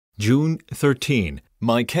June 13.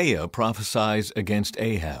 Micaiah prophesies against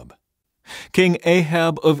Ahab. King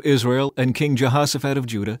Ahab of Israel and King Jehoshaphat of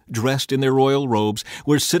Judah, dressed in their royal robes,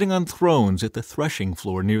 were sitting on thrones at the threshing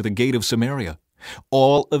floor near the gate of Samaria.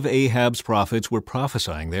 All of Ahab's prophets were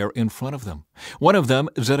prophesying there in front of them. One of them,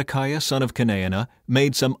 Zedekiah son of Kenaanah,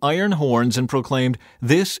 made some iron horns and proclaimed,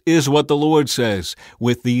 "This is what the Lord says,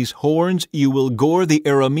 with these horns you will gore the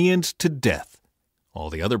Arameans to death." All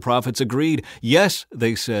the other prophets agreed. "Yes,"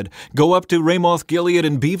 they said, "go up to Ramoth-Gilead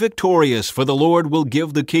and be victorious, for the Lord will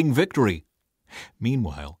give the king victory."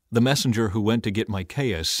 Meanwhile, the messenger who went to get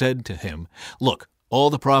Micaiah said to him, "Look, all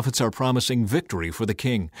the prophets are promising victory for the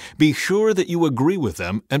king. Be sure that you agree with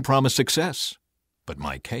them and promise success." But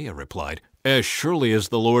Micaiah replied, "As surely as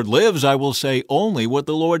the Lord lives, I will say only what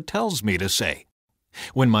the Lord tells me to say."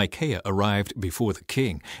 When Micaiah arrived before the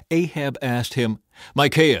king, Ahab asked him,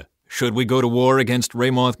 "Micaiah, should we go to war against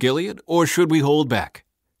Ramoth-Gilead, or should we hold back?"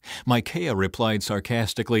 Micaiah replied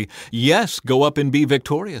sarcastically, "Yes, go up and be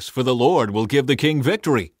victorious, for the Lord will give the king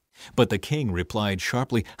victory." But the king replied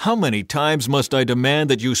sharply, "How many times must I demand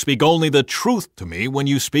that you speak only the truth to me when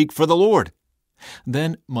you speak for the Lord?"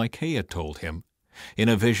 Then Micaiah told him, "In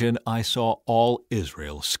a vision I saw all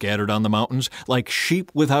Israel scattered on the mountains like sheep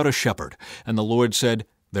without a shepherd, and the Lord said,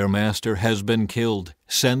 'Their master has been killed.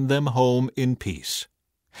 Send them home in peace.'"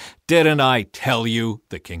 "Didn't I tell you?"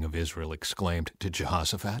 the king of Israel exclaimed to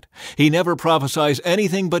Jehoshaphat. "He never prophesies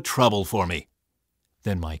anything but trouble for me."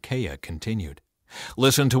 Then Micaiah continued,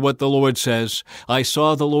 "Listen to what the Lord says. I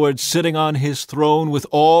saw the Lord sitting on his throne with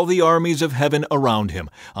all the armies of heaven around him,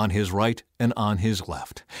 on his right and on his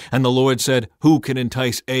left. And the Lord said, 'Who can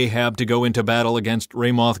entice Ahab to go into battle against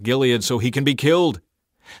Ramoth-Gilead so he can be killed?'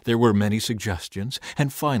 There were many suggestions,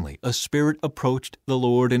 and finally a spirit approached the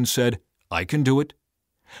Lord and said, 'I can do it.'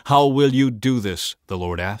 'How will you do this?' the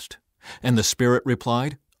Lord asked. And the Spirit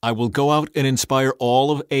replied, 'I will go out and inspire all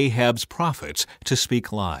of Ahab's prophets to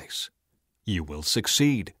speak lies.' 'You will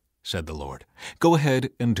succeed,' said the Lord. 'Go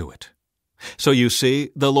ahead and do it.' So you see,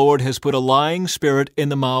 the Lord has put a lying spirit in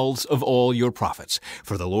the mouths of all your prophets,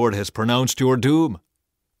 for the Lord has pronounced your doom."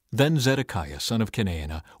 Then Zedekiah son of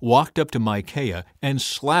Kenaanah walked up to Micaiah and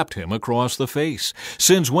slapped him across the face.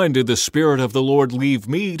 "Since when did the Spirit of the Lord leave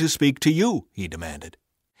me to speak to you?" he demanded.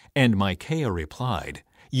 And Micaiah replied,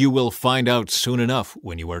 "You will find out soon enough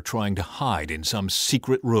when you are trying to hide in some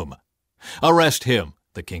secret room." "Arrest him,"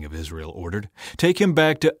 the king of Israel ordered. "Take him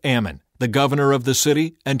back to Ammon, the governor of the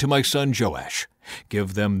city, and to my son Joash.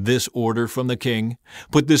 Give them this order from the king: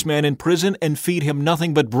 Put this man in prison and feed him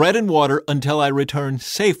nothing but bread and water until I return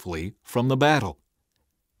safely from the battle."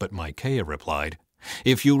 But Micaiah replied,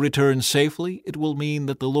 "If you return safely, it will mean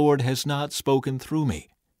that the Lord has not spoken through me."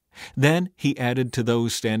 Then he added to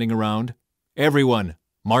those standing around, "Everyone,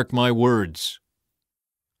 mark my words."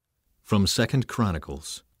 From 2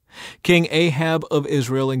 Chronicles. King Ahab of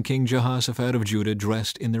Israel and King Jehoshaphat of Judah,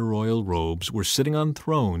 dressed in their royal robes, were sitting on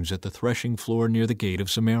thrones at the threshing floor near the gate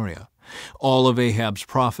of Samaria. All of Ahab's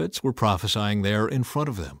prophets were prophesying there in front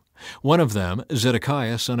of them. One of them,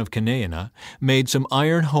 Zedekiah son of Kenaanah, made some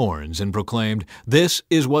iron horns and proclaimed, "This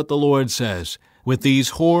is what the Lord says, 'With these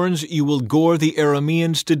horns you will gore the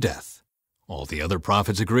Arameans to death.'" All the other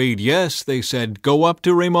prophets agreed. "Yes," they said, "go up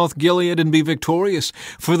to Ramoth-Gilead and be victorious,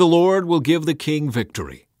 for the Lord will give the king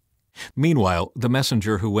victory." Meanwhile, the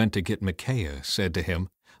messenger who went to get Micaiah said to him,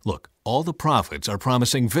 "Look, all the prophets are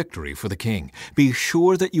promising victory for the king. Be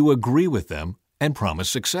sure that you agree with them and promise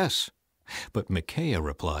success." But Micaiah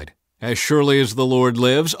replied, "As surely as the Lord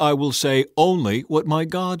lives, I will say only what my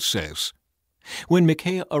God says." When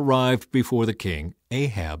Micaiah arrived before the king,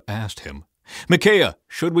 Ahab asked him, "Micaiah,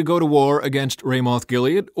 should we go to war against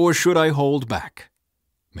Ramoth-Gilead, or should I hold back?"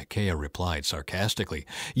 Micaiah replied sarcastically,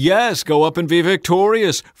 "Yes, go up and be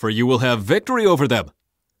victorious, for you will have victory over them."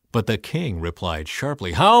 But the king replied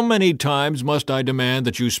sharply, "How many times must I demand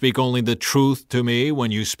that you speak only the truth to me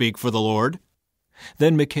when you speak for the Lord?"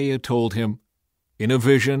 Then Micaiah told him, "In a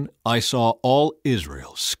vision I saw all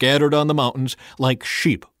Israel scattered on the mountains like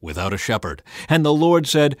sheep without a shepherd. And the Lord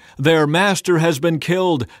said, 'Their master has been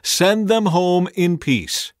killed. Send them home in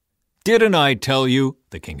peace.'" "Didn't I tell you?"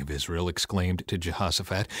 the king of Israel exclaimed to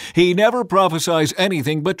Jehoshaphat. "He never prophesies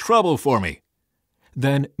anything but trouble for me."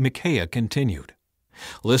 Then Micaiah continued,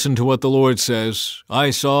 "Listen to what the Lord says. I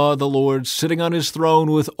saw the Lord sitting on his throne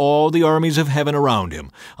with all the armies of heaven around him,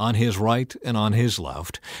 on his right and on his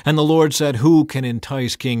left. And the Lord said, 'Who can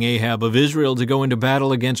entice King Ahab of Israel to go into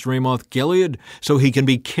battle against Ramoth-Gilead so he can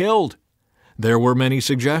be killed?' There were many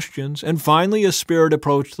suggestions, and finally a spirit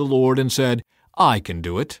approached the Lord and said, 'I can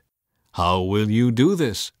do it.' 'How will you do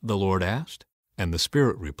this?' the Lord asked. And the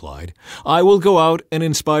Spirit replied, I will go out and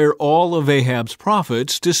inspire all of Ahab's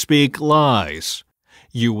prophets to speak lies.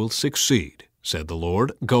 You will succeed, said the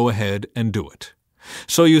Lord. Go ahead and do it.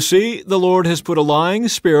 So you see, the Lord has put a lying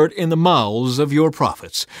spirit in the mouths of your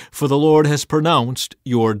prophets, for the Lord has pronounced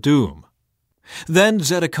your doom. Then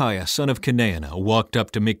Zedekiah, son of Kenaanah, walked up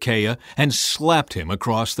to Micaiah and slapped him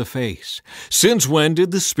across the face. Since when did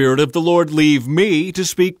the Spirit of the Lord leave me to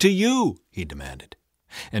speak to you? He demanded.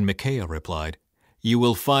 And Micaiah replied, You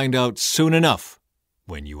will find out soon enough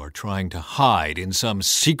when you are trying to hide in some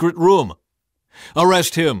secret room.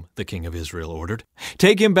 Arrest him, the king of Israel ordered.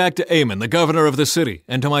 Take him back to Amon, the governor of the city,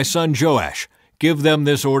 and to my son Joash. Give them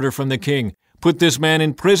this order from the king. Put this man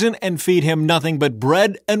in prison and feed him nothing but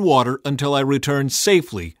bread and water until I return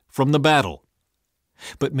safely from the battle.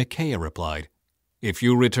 But Micaiah replied, If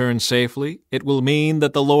you return safely, it will mean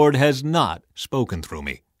that the Lord has not spoken through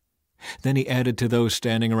me. Then he added to those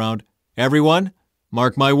standing around, Everyone,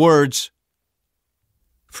 mark my words.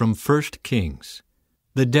 From 1 Kings,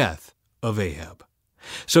 the death of Ahab.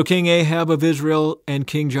 So King Ahab of Israel and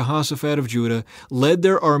King Jehoshaphat of Judah led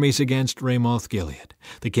their armies against Ramoth-Gilead.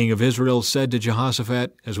 The king of Israel said to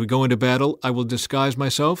Jehoshaphat, As we go into battle, I will disguise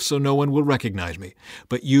myself so no one will recognize me,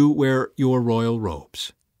 but you wear your royal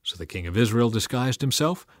robes. So the king of Israel disguised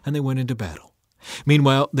himself, and they went into battle.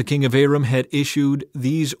 Meanwhile, the king of Aram had issued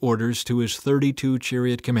these orders to his 32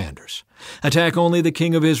 chariot commanders. Attack only the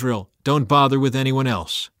king of Israel. Don't bother with anyone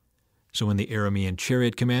else. So when the Aramean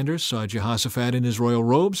chariot commanders saw Jehoshaphat in his royal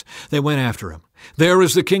robes, they went after him. There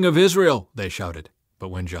is the king of Israel, they shouted. But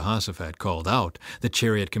when Jehoshaphat called out, the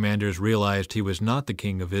chariot commanders realized he was not the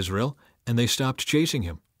king of Israel, and they stopped chasing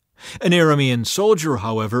him. An Aramean soldier,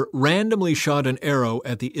 however, randomly shot an arrow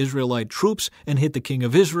at the Israelite troops and hit the king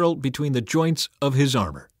of Israel between the joints of his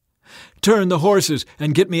armor. Turn the horses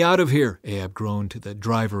and get me out of here, Ahab groaned to the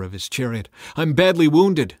driver of his chariot. I'm badly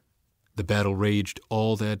wounded. The battle raged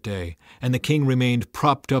all that day, and the king remained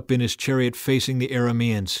propped up in his chariot facing the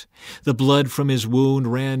Arameans. The blood from his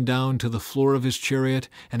wound ran down to the floor of his chariot,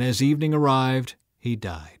 and as evening arrived, he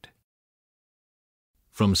died.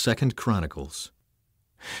 From 2 Chronicles.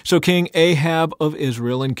 So King Ahab of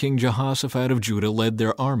Israel and King Jehoshaphat of Judah led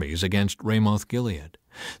their armies against Ramoth-Gilead.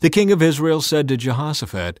 The king of Israel said to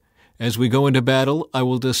Jehoshaphat, As we go into battle, I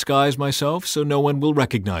will disguise myself so no one will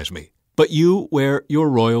recognize me. But you wear your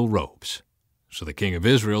royal robes. So the king of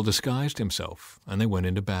Israel disguised himself, and they went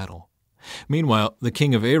into battle. Meanwhile, the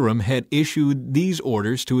king of Aram had issued these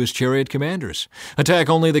orders to his chariot commanders. Attack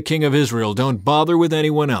only the king of Israel. Don't bother with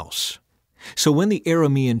anyone else. So when the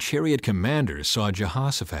Aramean chariot commanders saw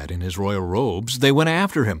Jehoshaphat in his royal robes, they went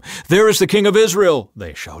after him. There is the king of Israel,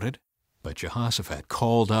 they shouted. But Jehoshaphat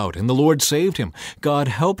called out, and the Lord saved him. God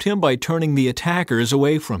helped him by turning the attackers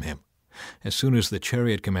away from him. As soon as the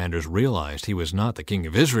chariot commanders realized he was not the king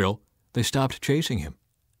of Israel, they stopped chasing him.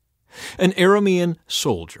 An Aramean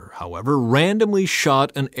soldier, however, randomly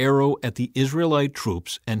shot an arrow at the Israelite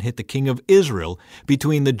troops and hit the king of Israel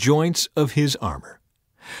between the joints of his armor.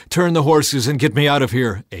 Turn the horses and get me out of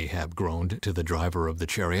here, Ahab groaned to the driver of the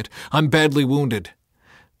chariot. I'm badly wounded.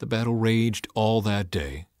 The battle raged all that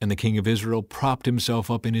day, and the king of Israel propped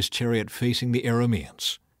himself up in his chariot facing the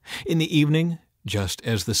Arameans. In the evening, just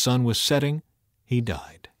as the sun was setting, he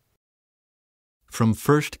died. From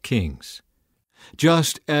 1 Kings.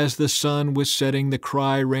 Just as the sun was setting, the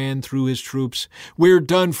cry ran through his troops, We're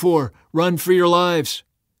done for! Run for your lives!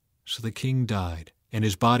 So the king died, and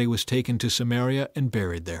his body was taken to Samaria and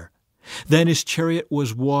buried there. Then his chariot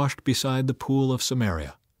was washed beside the pool of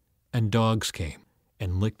Samaria, and dogs came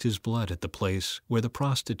and licked his blood at the place where the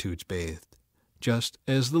prostitutes bathed, just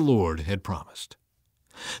as the Lord had promised.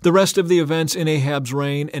 The rest of the events in Ahab's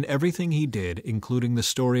reign and everything he did, including the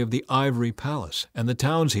story of the ivory palace and the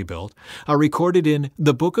towns he built, are recorded in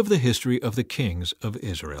the book of the history of the kings of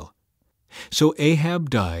Israel. So Ahab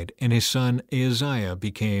died, and his son Ahaziah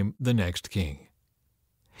became the next king.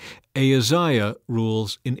 Ahaziah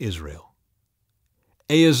rules in Israel.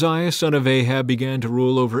 Ahaziah, son of Ahab, began to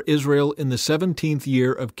rule over Israel in the 17th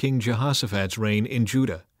year of King Jehoshaphat's reign in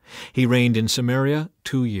Judah. He reigned in Samaria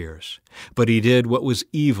 2 years, but he did what was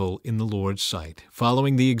evil in the Lord's sight,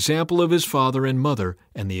 following the example of his father and mother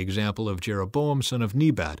and the example of Jeroboam son of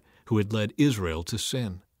Nebat, who had led Israel to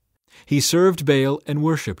sin. He served Baal and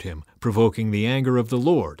worshipped him, provoking the anger of the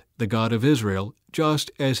Lord, the God of Israel,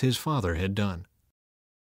 just as his father had done.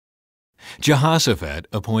 Jehoshaphat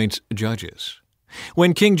appoints judges.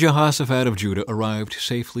 When King Jehoshaphat of Judah arrived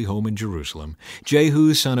safely home in Jerusalem,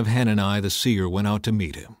 Jehu son of Hanani the seer went out to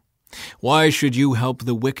meet him. Why should you help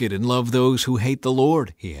the wicked and love those who hate the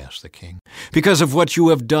Lord? He asked the king. Because of what you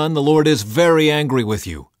have done, the Lord is very angry with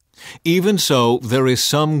you. Even so, there is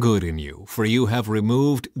some good in you, for you have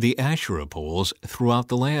removed the Asherah poles throughout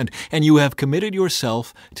the land, and you have committed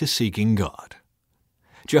yourself to seeking God.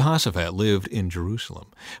 Jehoshaphat lived in Jerusalem,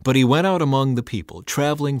 but he went out among the people,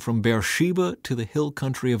 traveling from Beersheba to the hill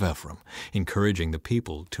country of Ephraim, encouraging the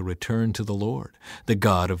people to return to the Lord, the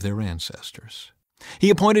God of their ancestors.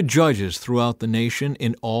 He appointed judges throughout the nation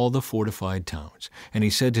in all the fortified towns, and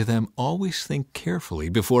he said to them, "Always think carefully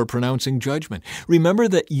before pronouncing judgment. Remember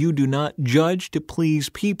that you do not judge to please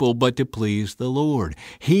people, but to please the Lord.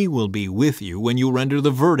 He will be with you when you render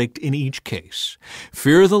the verdict in each case.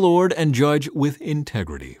 Fear the Lord and judge with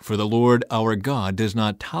integrity, for the Lord our God does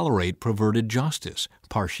not tolerate perverted justice,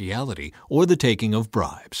 partiality, or the taking of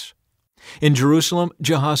bribes." In Jerusalem,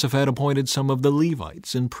 Jehoshaphat appointed some of the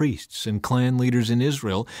Levites and priests and clan leaders in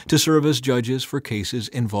Israel to serve as judges for cases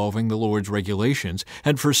involving the Lord's regulations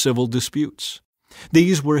and for civil disputes.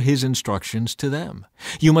 These were his instructions to them.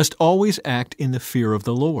 You must always act in the fear of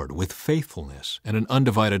the Lord with faithfulness and an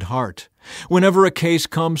undivided heart. Whenever a case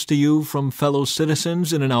comes to you from fellow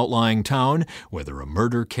citizens in an outlying town, whether a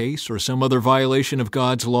murder case or some other violation of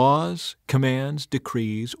God's laws, commands,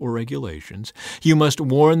 decrees, or regulations, you must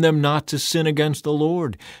warn them not to sin against the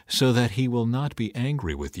Lord, so that he will not be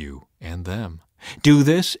angry with you and them. Do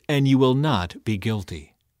this, and you will not be guilty.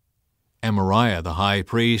 Amariah the high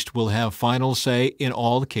priest will have final say in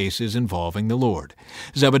all cases involving the Lord.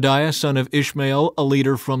 Zebediah, son of Ishmael, a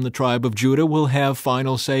leader from the tribe of Judah, will have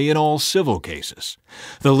final say in all civil cases.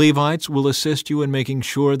 The Levites will assist you in making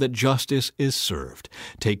sure that justice is served.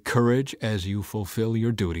 Take courage as you fulfill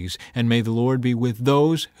your duties, and may the Lord be with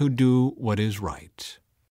those who do what is right.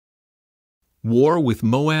 War with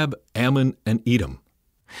Moab, Ammon, and Edom.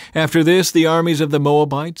 After this, the armies of the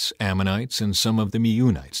Moabites, Ammonites, and some of the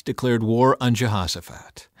Meunites declared war on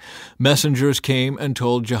Jehoshaphat. Messengers came and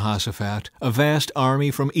told Jehoshaphat, "A vast army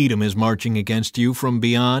from Edom is marching against you from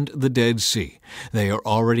beyond the Dead Sea. They are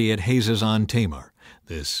already at Hazazon Tamar."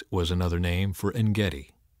 This was another name for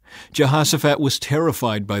En-Gedi. Jehoshaphat was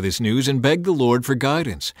terrified by this news and begged the Lord for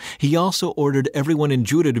guidance. He also ordered everyone in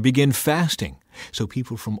Judah to begin fasting. So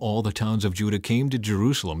people from all the towns of Judah came to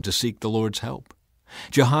Jerusalem to seek the Lord's help.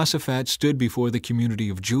 Jehoshaphat stood before the community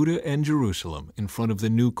of Judah and Jerusalem in front of the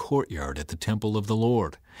new courtyard at the temple of the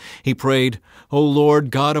Lord. He prayed, "O Lord,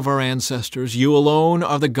 God of our ancestors, you alone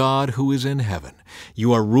are the God who is in heaven.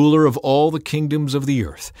 You are ruler of all the kingdoms of the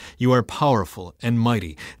earth. You are powerful and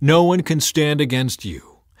mighty. No one can stand against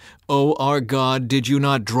you. O our God, did you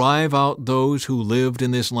not drive out those who lived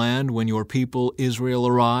in this land when your people Israel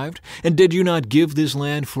arrived? And did you not give this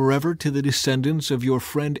land forever to the descendants of your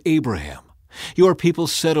friend Abraham? Your people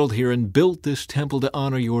settled here and built this temple to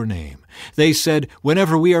honor your name. They said,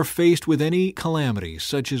 'Whenever we are faced with any calamity,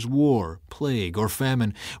 such as war, plague, or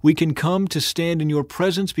famine, we can come to stand in your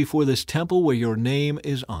presence before this temple where your name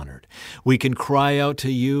is honored. We can cry out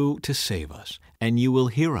to you to save us, and you will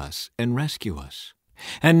hear us and rescue us.'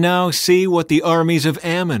 And now see what the armies of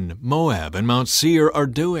Ammon, Moab, and Mount Seir are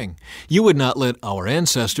doing. You would not let our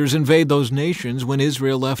ancestors invade those nations when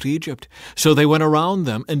Israel left Egypt, so they went around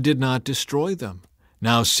them and did not destroy them.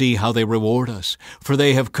 Now see how they reward us, for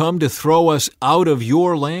they have come to throw us out of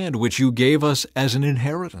your land, which you gave us as an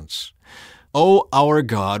inheritance. O our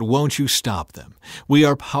God, won't you stop them? We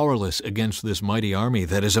are powerless against this mighty army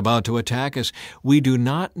that is about to attack us. We do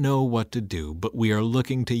not know what to do, but we are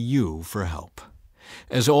looking to you for help."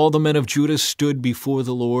 As all the men of Judah stood before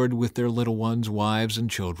the Lord with their little ones, wives, and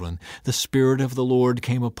children, the Spirit of the Lord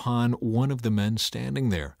came upon one of the men standing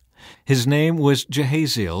there. His name was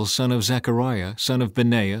Jehaziel, son of Zechariah, son of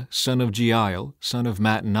Benaiah, son of Jeiel, son of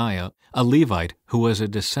Mattaniah, a Levite who was a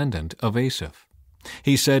descendant of Asaph.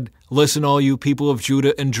 He said, "Listen, all you people of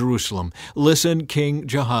Judah and Jerusalem. Listen, King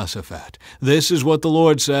Jehoshaphat. This is what the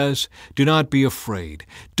Lord says. Do not be afraid.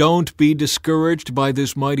 Don't be discouraged by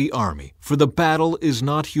this mighty army, for the battle is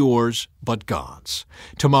not yours, but God's.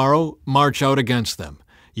 Tomorrow, march out against them.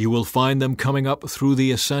 You will find them coming up through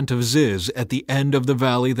the ascent of Ziz at the end of the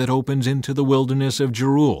valley that opens into the wilderness of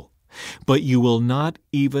Jeruel. But you will not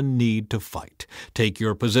even need to fight. Take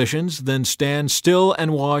your positions, then stand still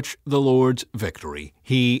and watch the Lord's victory.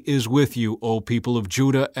 He is with you, O people of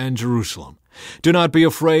Judah and Jerusalem. Do not be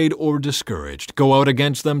afraid or discouraged. Go out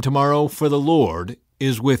against them tomorrow, for the Lord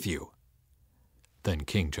is with you." Then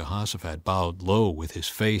King Jehoshaphat bowed low with his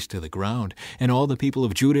face to the ground, and all the people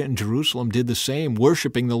of Judah and Jerusalem did the same,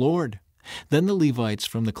 worshiping the Lord. Then the Levites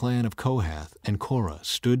from the clan of Kohath and Korah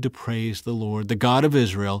stood to praise the Lord, the God of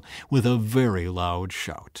Israel, with a very loud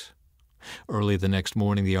shout. Early the next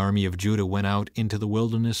morning the army of Judah went out into the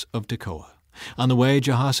wilderness of Tekoa. On the way,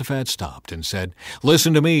 Jehoshaphat stopped and said,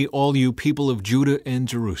 "Listen to me, all you people of Judah and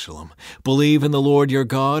Jerusalem. Believe in the Lord your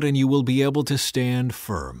God, and you will be able to stand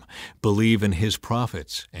firm. Believe in his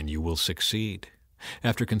prophets, and you will succeed."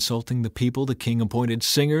 After consulting the people, the king appointed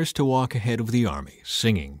singers to walk ahead of the army,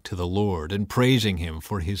 singing to the Lord and praising him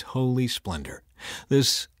for his holy splendor.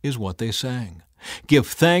 This is what they sang. "Give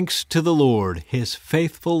thanks to the Lord. His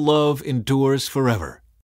faithful love endures forever."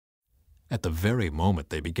 At the very moment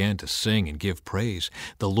they began to sing and give praise,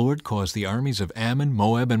 the Lord caused the armies of Ammon,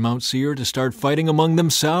 Moab, and Mount Seir to start fighting among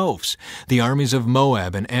themselves. The armies of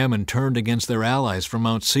Moab and Ammon turned against their allies from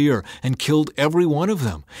Mount Seir and killed every one of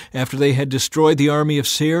them. After they had destroyed the army of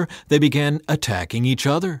Seir, they began attacking each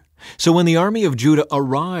other. So when the army of Judah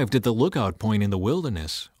arrived at the lookout point in the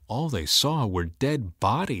wilderness, all they saw were dead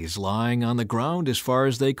bodies lying on the ground as far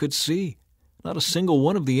as they could see. Not a single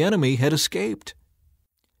one of the enemy had escaped.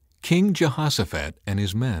 King Jehoshaphat and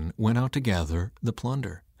his men went out to gather the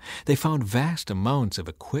plunder. They found vast amounts of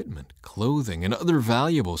equipment, clothing, and other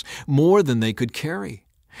valuables, more than they could carry.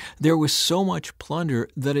 There was so much plunder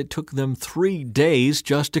that it took them 3 days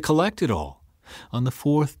just to collect it all. On the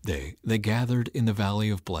 4th day, they gathered in the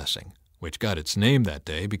Valley of Blessing, which got its name that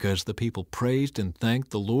day because the people praised and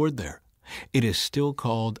thanked the Lord there. It is still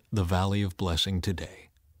called the Valley of Blessing today.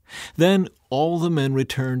 Then all the men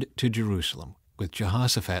returned to Jerusalem, with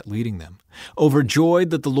Jehoshaphat leading them, overjoyed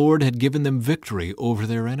that the Lord had given them victory over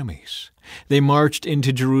their enemies. They marched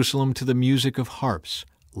into Jerusalem to the music of harps,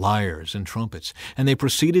 lyres, and trumpets, and they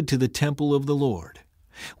proceeded to the temple of the Lord.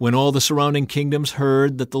 When all the surrounding kingdoms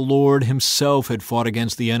heard that the Lord himself had fought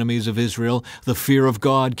against the enemies of Israel, the fear of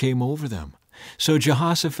God came over them. So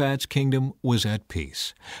Jehoshaphat's kingdom was at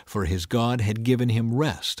peace, for his God had given him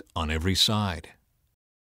rest on every side.